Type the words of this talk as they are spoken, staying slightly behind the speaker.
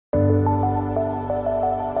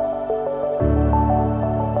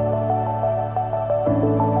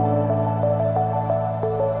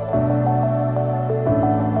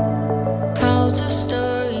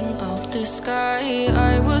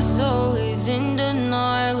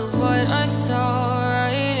denial of what I saw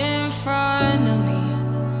right in front of me.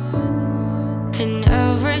 And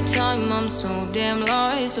every time I'm so damn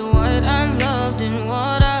lost to what I loved and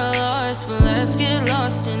what I lost. But let's get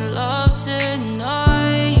lost in love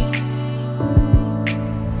tonight.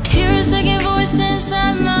 Hear a second voice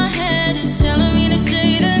inside my head, it's telling me to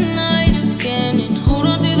stay the night again and hold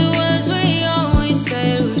on to the words we always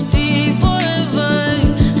said would be forever,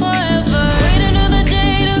 forever. Wait another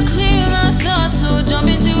day to clear my thoughts, so jump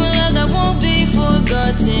into a love that won't be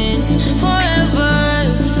forgotten. Forever,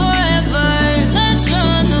 forever, let's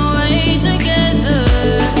run away together.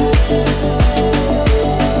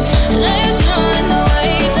 Let's run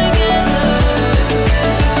away together.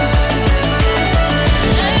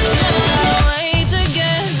 Let's run away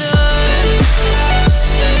together.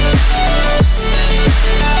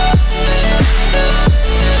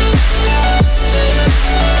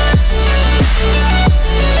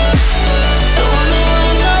 I wanna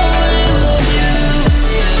run away with you.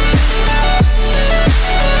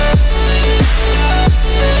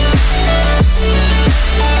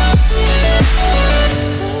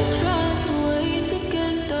 Let's run away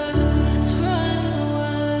together. Let's run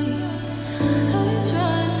away. Let's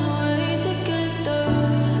run away together.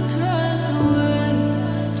 Let's run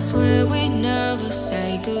away. Swear we never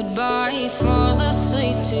say goodbye. Fall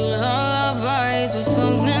asleep to love.